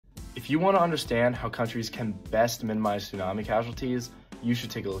If you want to understand how countries can best minimize tsunami casualties, you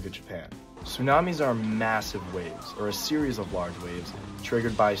should take a look at Japan. Tsunamis are massive waves, or a series of large waves,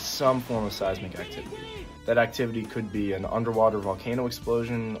 triggered by some form of seismic activity. That activity could be an underwater volcano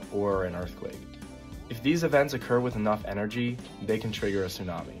explosion or an earthquake. If these events occur with enough energy, they can trigger a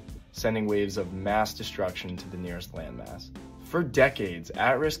tsunami, sending waves of mass destruction to the nearest landmass. For decades,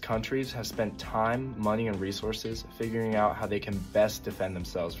 at-risk countries have spent time, money, and resources figuring out how they can best defend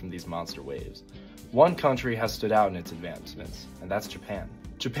themselves from these monster waves. One country has stood out in its advancements, and that's Japan.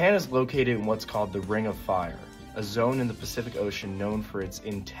 Japan is located in what's called the Ring of Fire, a zone in the Pacific Ocean known for its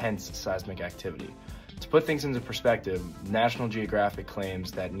intense seismic activity. To put things into perspective, National Geographic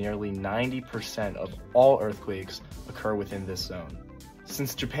claims that nearly 90% of all earthquakes occur within this zone.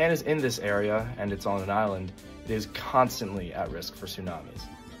 Since Japan is in this area, and it's on an island, it is constantly at risk for tsunamis.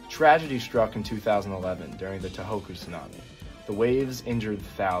 Tragedy struck in 2011 during the Tohoku tsunami. The waves injured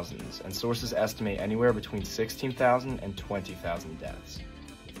thousands, and sources estimate anywhere between 16,000 and 20,000 deaths.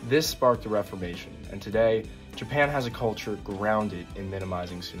 This sparked the Reformation, and today, Japan has a culture grounded in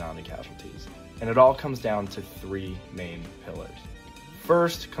minimizing tsunami casualties. And it all comes down to three main pillars.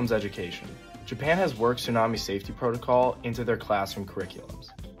 First comes education. Japan has worked tsunami safety protocol into their classroom curriculums.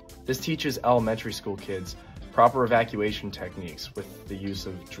 This teaches elementary school kids proper evacuation techniques with the use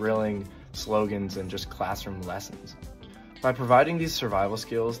of drilling, slogans, and just classroom lessons. By providing these survival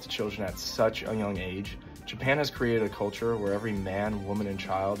skills to children at such a young age, Japan has created a culture where every man, woman, and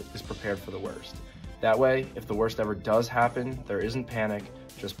child is prepared for the worst. That way, if the worst ever does happen, there isn't panic,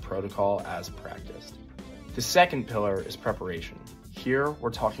 just protocol as practiced. The second pillar is preparation. Here,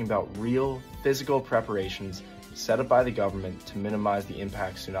 we're talking about real, physical preparations set up by the government to minimize the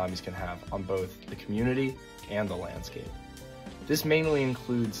impact tsunamis can have on both the community and the landscape. This mainly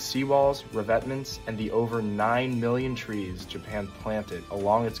includes seawalls, revetments, and the over 9 million trees Japan planted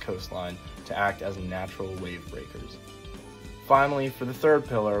along its coastline to act as natural wave breakers. Finally, for the third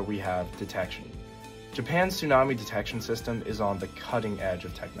pillar, we have detection. Japan's tsunami detection system is on the cutting edge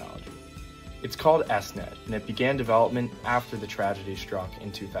of technology. It's called SNET, and it began development after the tragedy struck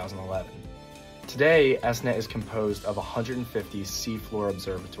in 2011. Today, SNET is composed of 150 seafloor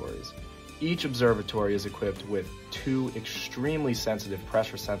observatories. Each observatory is equipped with 2 extremely sensitive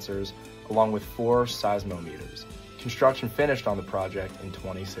pressure sensors, along with 4 seismometers. Construction finished on the project in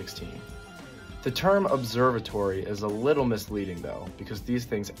 2016. The term observatory is a little misleading though, because these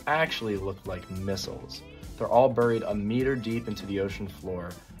things actually look like missiles. They're all buried a meter deep into the ocean floor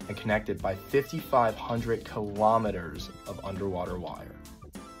and connected by 5,500 kilometers of underwater wire.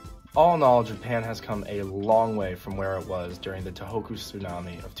 All in all, Japan has come a long way from where it was during the Tohoku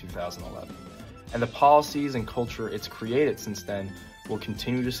tsunami of 2011. And the policies and culture it's created since then will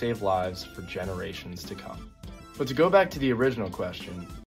continue to save lives for generations to come. But to go back to the original question,